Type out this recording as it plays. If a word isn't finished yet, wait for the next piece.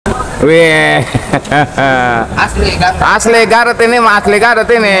Wih. Asli Garut ini, asli Garut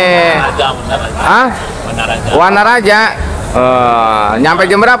ini. Ah? Warna Raja. Nyampe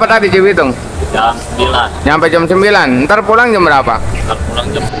jam berapa tadi Cibitung? Jam 9. Nyampe jam 9. Ntar pulang jam berapa? Pulang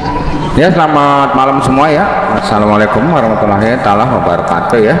jam. Ya, selamat malam semua ya. Assalamualaikum warahmatullahi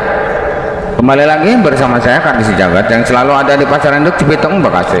wabarakatuh ya. Kembali lagi bersama saya Kandi Sejagat yang selalu ada di pasar induk Cibitung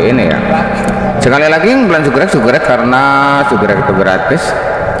Bekasi ini ya. Sekali lagi bulan sugrek karena sugrek itu gratis.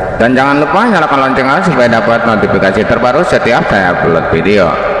 Dan jangan lupa nyalakan loncengnya supaya dapat notifikasi terbaru setiap saya upload video.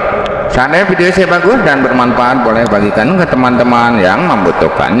 Seandainya video saya bagus dan bermanfaat, boleh bagikan ke teman-teman yang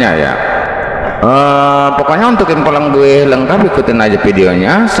membutuhkannya ya. Pokoknya untuk info lebih lengkap ikutin aja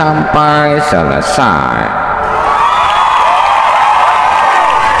videonya sampai selesai.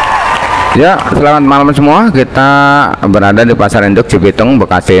 Ya, selamat malam semua. Kita berada di pasar induk Cibitung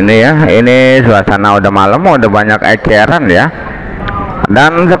Bekasi ini ya. Ini suasana udah malam, udah banyak eceran ya.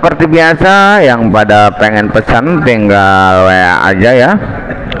 Dan seperti biasa yang pada pengen pesan tinggal WA aja ya.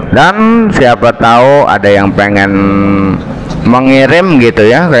 Dan siapa tahu ada yang pengen mengirim gitu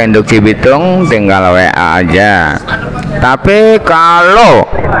ya ke induk Cibitung, tinggal WA aja. Tapi kalau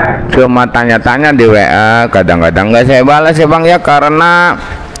cuma tanya-tanya di WA kadang-kadang nggak saya balas ya Bang ya, karena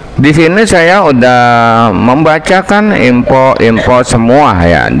di sini saya udah membacakan info semua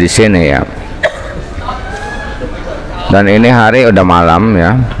ya di sini ya. Dan ini hari udah malam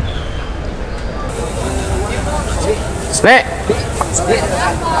ya. Nek.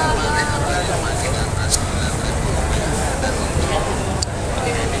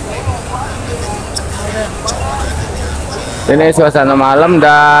 Ini suasana malam,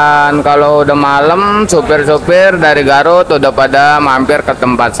 dan kalau udah malam supir-supir dari Garut udah pada mampir ke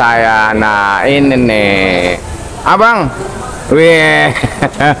tempat saya. Nah ini nih Abang. Wih.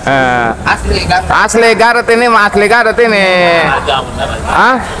 Asli Garut ini, asli Garut ini.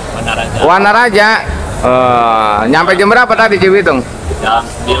 Ah? Warna Raja. Nyampe jam berapa tadi Cibitung? Jam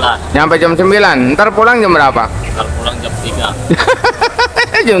 9. Nyampe jam 9. Ntar pulang jam berapa? Pulang jam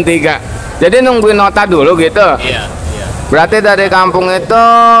 3. Jam 3. Jadi nungguin nota dulu gitu? Iya. Berarti dari kampung itu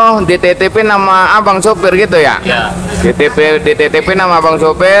dititipin nama abang supir gitu ya? Iya. Dititipin nama abang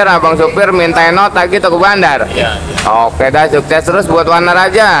supir mintain nota gitu ke bandar? Iya. Oke dah, sukses terus buat Warna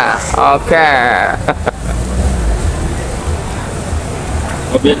Raja. Oke.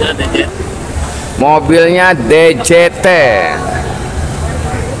 Mobilnya DJT. Mobilnya DJT.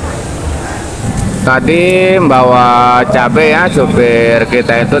 Tadi bawa cabe ya, supir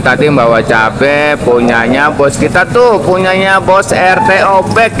kita itu tadi bawa cabe punyanya bos kita tuh, punyanya bos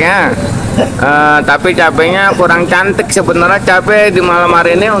Qwertyuioplkjhgfdsazxcvbnm ya. Tapi cabenya kurang cantik sebenarnya. Cabe di malam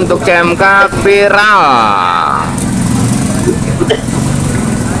hari ini untuk CMK viral.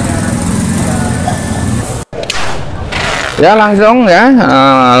 Ya langsung ya,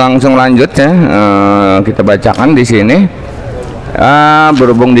 langsung lanjut ya. Kita bacakan di sini.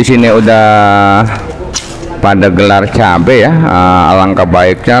 Berhubung di sini udah pada gelar cabe ya, alangkah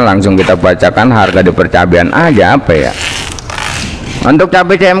baiknya langsung kita bacakan harga di percabean aja apa ya. Untuk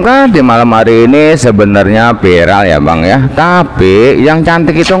cabe CMK di malam hari ini sebenarnya viral ya Bang ya, tapi yang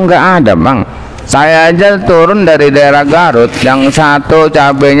cantik itu enggak ada Bang. Saya aja turun dari daerah Garut, yang satu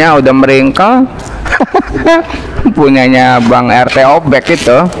cabenya udah meringkel. Punyanya Bang Qwertyuioplkjhgfdsazxcvbnm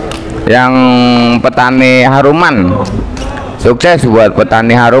itu, yang petani haruman. Sukses buat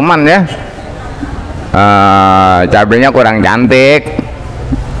petani haruman ya. Cabenya kurang cantik.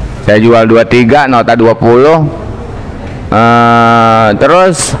 Saya jual 23, nota 20.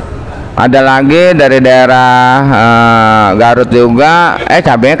 Terus ada lagi dari daerah Garut juga,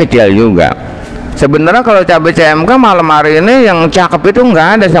 cabenya kecil juga. Sebenarnya kalau cabai CMK malam hari ini yang cakep itu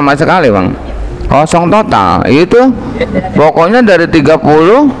nggak ada sama sekali Bang. Kosong total. Itu pokoknya dari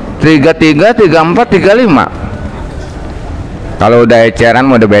 30, 33, 34, 35. Kalau udah eceran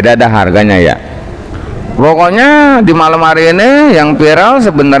udah beda dah harganya ya. Pokoknya di malam hari ini yang viral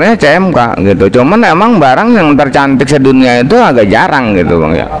sebenarnya CMK gitu. Cuman emang barang yang tercantik sedunia itu agak jarang gitu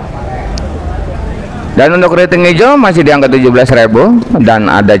Bang ya. Dan untuk kriting hijau masih di angka 17.000 dan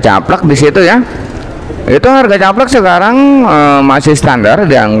ada caplak di situ ya. Itu harga caplak sekarang masih standar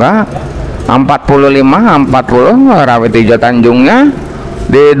di angka 45, 40. Rawit hijau Tanjungnya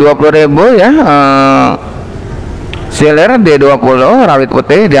di 20.000 ya. Siler D20, rawit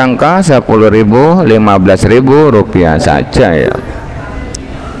putih di angka 10.000, 15.000 rupiah saja ya.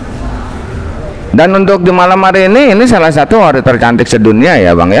 Dan untuk di malam hari ini salah satu ori tercantik sedunia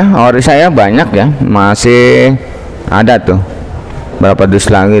ya Bang ya. Ori saya banyak ya, masih ada tuh berapa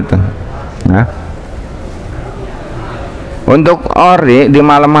dus lagi tuh. Nah, untuk ori di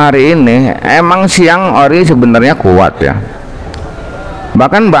malam hari ini emang siang ori sebenarnya kuat ya.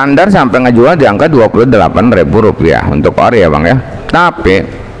 Bahkan bandar sampai ngejual di angka Rp28.000 untuk ori ya bang ya. Tapi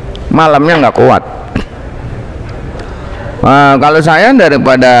malamnya nggak kuat. Kalau saya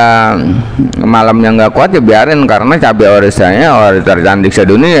daripada malamnya nggak kuat ya biarin, karena cabai ori saya ori tercantik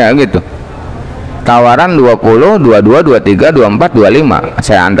sedunia gitu. Tawaran 20, 22, 23, 24, 25,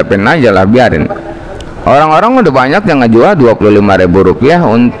 saya antepin aja lah, biarin. Orang-orang udah banyak yang ngejual Rp25.000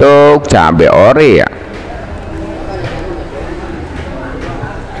 untuk cabai ori ya.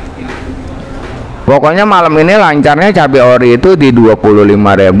 Pokoknya malam ini lancarnya cabai ori itu di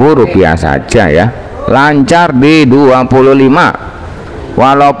Rp25.000 saja ya. Lancar di 25.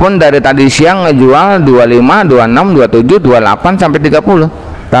 Walaupun dari tadi siang ngejual 25, 26, 27, 28 sampai 30.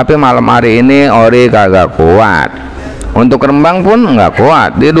 Tapi malam hari ini ori kagak kuat. Untuk rembang pun nggak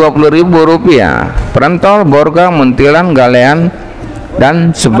kuat di Rp20.000. Perentol, borga, muntilan, galean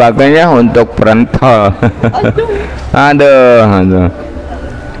dan sebagainya untuk perentol. aduh.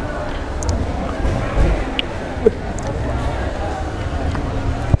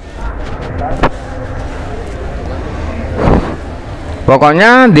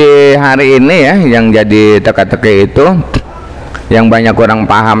 Pokoknya di hari ini ya, yang jadi teka-teki itu, yang banyak orang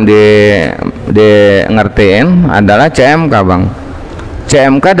paham di ngertiin adalah CMK bang.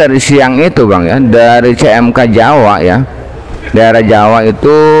 CMK dari siang itu bang ya, dari CMK Jawa ya, daerah Jawa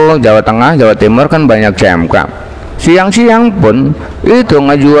itu, Jawa Tengah, Jawa Timur kan banyak CMK. Siang-siang pun itu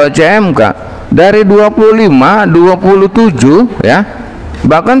ngejual CMK dari 25, 27 ya.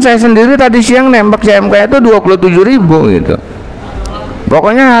 Bahkan saya sendiri tadi siang nembak CMK itu 27.000 gitu.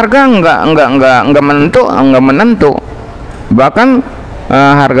 Pokoknya harga nggak menentu. Bahkan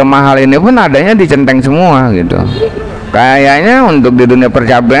harga mahal ini pun adanya di centeng semua gitu. Kayaknya untuk di dunia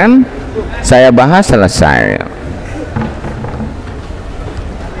percabean saya bahas selesai.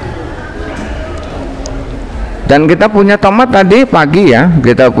 Dan kita punya tomat tadi pagi ya,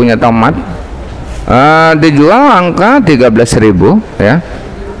 kita punya tomat dijual angka 13.000 ya.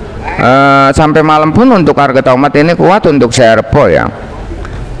 Sampai malam pun untuk harga tomat ini kuat untuk serpo ya.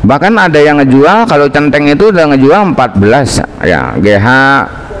 Bahkan ada yang ngejual, kalau centeng itu udah ngejual 14 ya, GH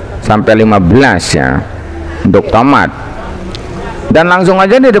sampai 15 ya untuk tomat. Dan langsung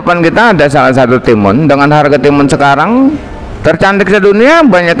aja di depan kita ada salah satu timun dengan harga timun sekarang tercantik sedunia.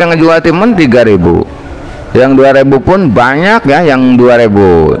 Banyak yang ngejual timun 3.000, yang 2.000 pun banyak ya, yang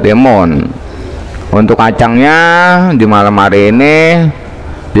 2.000 timun. Untuk kacangnya di malam hari ini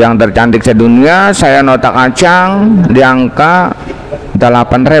yang tercantik sedunia, saya nota kacang di angka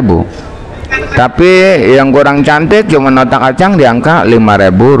 8.000. Tapi yang kurang cantik cuma nota kacang di angka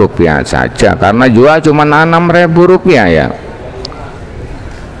Rp5.000 saja, karena jual cuma Rp6.000 ya.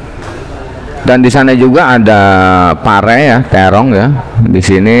 Dan di sana juga ada pare ya, terong ya. Di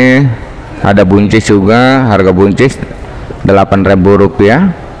sini ada buncis juga, harga buncis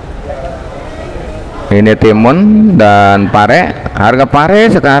Rp8.000. Ini timun dan pare. Harga pare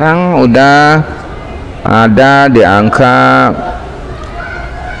sekarang udah ada di angka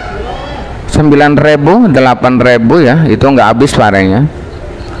 9.000, 8.000 ya. Itu nggak habis parenya.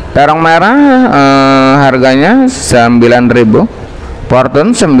 Terong merah harganya 9.000,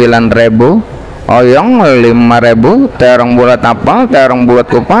 portun 9.000, oyong 5.000, terong bulat apel, terong bulat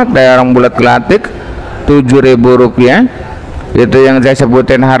kupat, terong bulat gelatik Rp7.000. Itu yang saya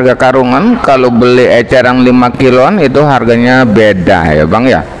sebutin harga karungan. Kalau beli eceran 5 kiloan itu harganya beda ya bang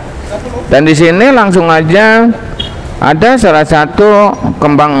ya. Dan di sini langsung aja ada salah satu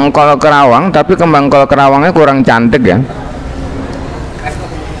kembang kol kerawang, tapi kembang kol kerawangnya kurang cantik ya.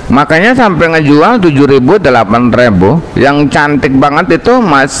 Makanya sampai ngejual 7.000, 8.000. Yang cantik banget itu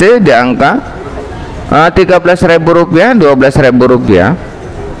masih di angka Rp13.000, Rp12.000.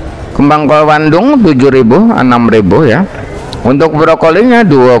 Kembang kol Bandung 7.000, 6.000 ya. Untuk brokolinya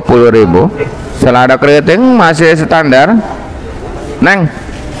 20.000. Selada keriting masih standar. Neng,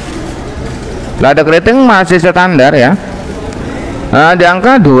 selada keriting masih standar ya. Di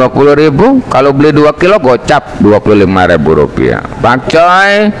angka 20.000. Kalau beli 2 kilo gocap Rp25.000.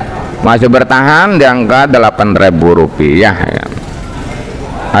 Pakcoy masih bertahan di angka Rp8.000 ya.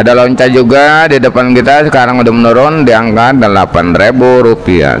 Ada lonca juga di depan kita, sekarang udah menurun di angka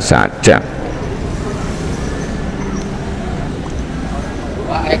Rp8.000 saja.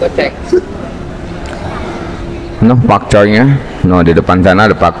 Noh pakcoynya, noh di depan sana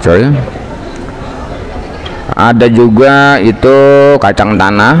ada pakcoy. Ada juga itu kacang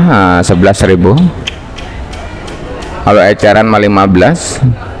tanah 11.000. Kalau eceran 15.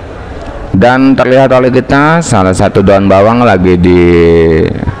 Dan terlihat oleh kita salah satu daun bawang lagi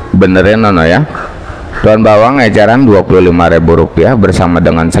dibenerin nono ya. Daun bawang eceran Rp25.000 bersama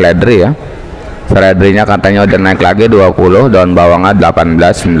dengan seledri ya. seledrinya katanya udah naik lagi 20, daun bawangnya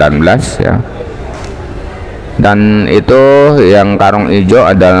 18, 19 ya. Dan itu yang karung hijau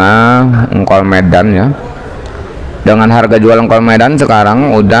adalah engkol Medan ya. Dengan harga jual engkol Medan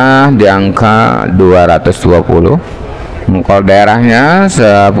sekarang udah di angka 220. Engkol daerahnya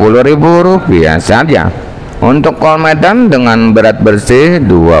Rp10.000 saja. Untuk kol Medan dengan berat bersih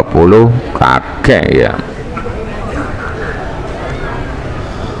 20 kg ya.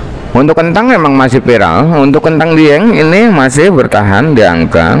 Untuk kentang memang masih viral. Untuk kentang dieng ini masih bertahan di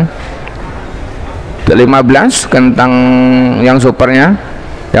angka 15, kentang yang supernya.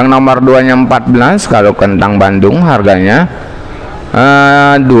 Yang nomor 2 nya 14. Kalau kentang Bandung harganya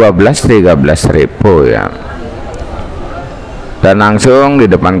 12-13 ribu ya. Dan langsung di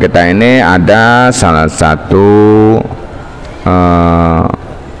depan kita ini ada salah satu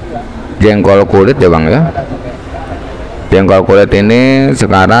jengkol kulit ya bang ya. Jengkol kulit ini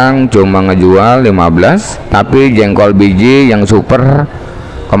sekarang cuma ngejual 15, tapi jengkol biji yang super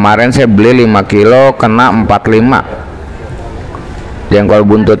kemarin saya beli 5 kilo kena 45. Jengkol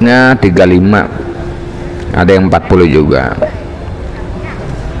buntutnya 35, ada yang 40 juga.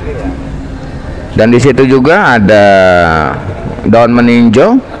 Dan di situ juga ada daun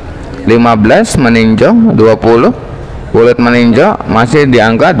meninjau 15, meninjau 20, kulit meninjau masih di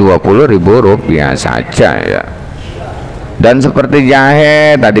angka Rp20.000 saja ya. Dan seperti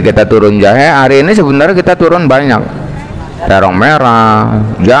jahe, tadi kita turun jahe, hari ini sebenarnya kita turun banyak. Terong merah,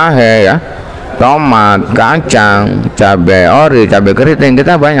 jahe ya, tomat, kacang, cabai ori, cabai keriting,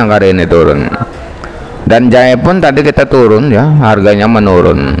 kita banyak hari ini turun. Dan jahe pun tadi kita turun ya, harganya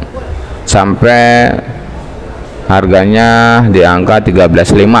menurun sampai harganya di angka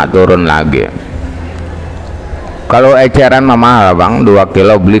 13.5, turun lagi. Kalau eceran mah mahal bang, 2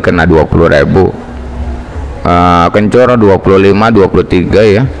 kilo beli kena 20.000. Kencur 25, 23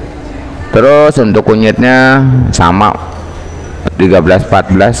 ya. Terus untuk kunyitnya sama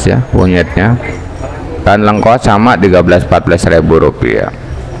 13-14 ya kunyitnya. Dan lengkos sama 13-14 ribu rupiah.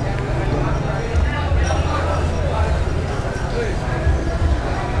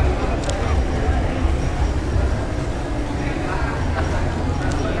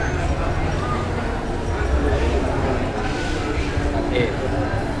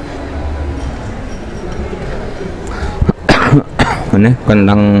 Ini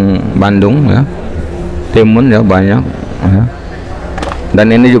kentang Bandung ya, timun ya banyak ya.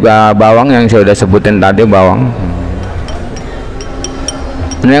 Dan ini juga bawang yang saya sudah sebutin tadi, bawang.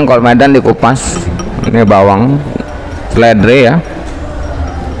 Ini yang kol Medan dikupas, ini bawang seledri ya,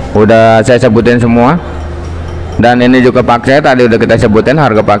 udah saya sebutin semua. Dan ini juga pakcoy, tadi udah kita sebutin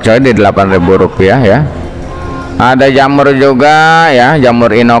harga pakcoy di Rp8.000 ya. Ada jamur juga ya,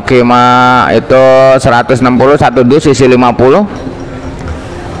 jamur inoki mah itu 160, satu dus isi 50.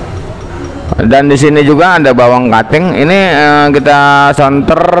 Dan di sini juga ada bawang kating. Ini kita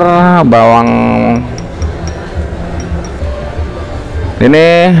sonter bawang. Ini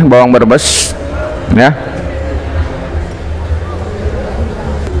bawang berbes ya.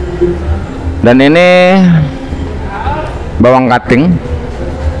 Dan ini bawang kating.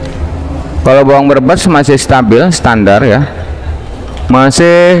 Kalau bawang berbes masih stabil, standar ya.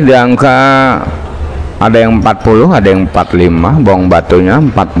 Masih di angka, ada yang 40, ada yang 45, bawang batunya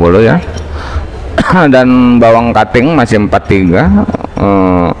 40 ya. Dan bawang kating masih 43,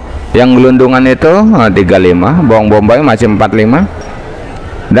 yang gelundungan itu 35, bawang bombay masih 45.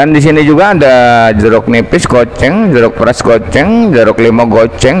 Dan di sini juga ada jeruk nipis goceng, jeruk peras goceng, jeruk limau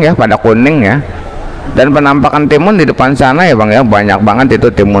goceng ya, pada kuning ya. Dan penampakan timun di depan sana ya bang ya, banyak banget itu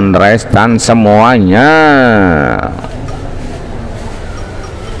timun restan semuanya.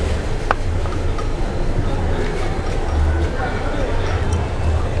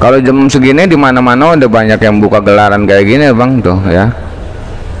 Kalau jam segini di mana-mana udah banyak yang buka gelaran kayak gini bang tuh ya.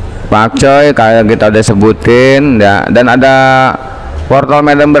 Pakcoy kayak kita udah sebutin ya. Dan ada wortel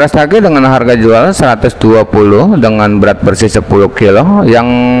Medan beras lagi dengan harga jual 120 dengan berat bersih 10 kilo. Yang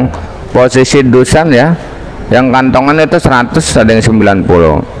posisi dusan ya, yang kantongan itu 100, ada yang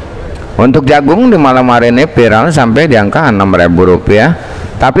 90. Untuk jagung di malam hari ini viral sampai di angka Rp6.000.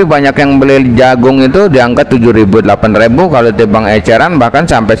 Tapi banyak yang beli jagung itu di angka 7.000, 8.000, kalau timbang eceran bahkan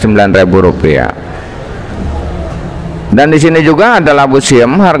sampai Rp9.000. Dan di sini juga ada labu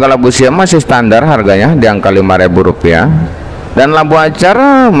siam, harga labu siam masih standar harganya di angka Rp5.000. Dan labu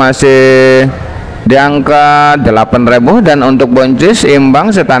acar masih di angka 8.000, dan untuk buncis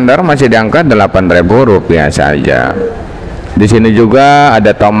imbang standar masih di angka Rp8.000 saja. Di sini juga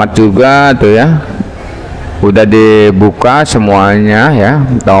ada tomat juga tuh ya, udah dibuka semuanya ya,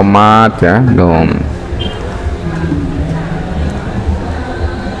 tomat ya dong.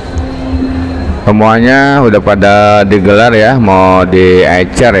 Semuanya udah pada digelar ya, mau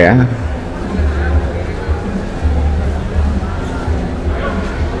diecer ya.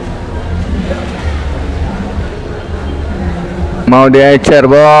 Mau diecer,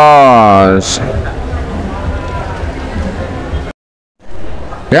 bos.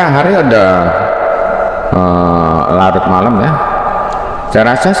 Ya, hari udah larut malam ya.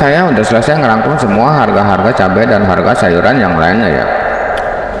 Saya rasa saya udah selesai ngerangkum semua harga-harga cabai dan harga sayuran yang lainnya ya.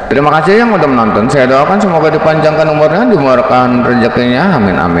 Terima kasih yang udah menonton. Saya doakan semoga dipanjangkan umurnya, dimurahkan rezekinya.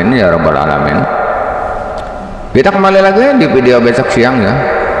 Amin amin ya rabbal alamin. Kita kembali lagi di video besok siang ya,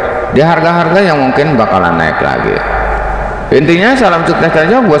 di harga-harga yang mungkin bakalan naik lagi. Intinya salam sukses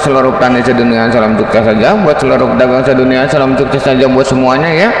saja buat seluruh petani sedunia, salam sukses saja buat seluruh pedagang sedunia, salam sukses saja buat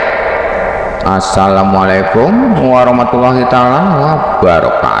semuanya ya. Assalamualaikum warahmatullahi taala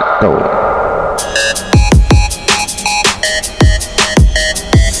wabarakatuh.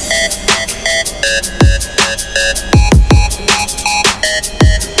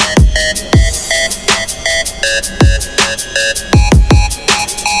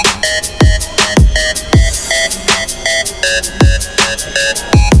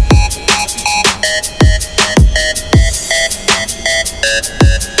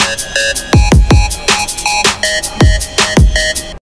 We'll be right back.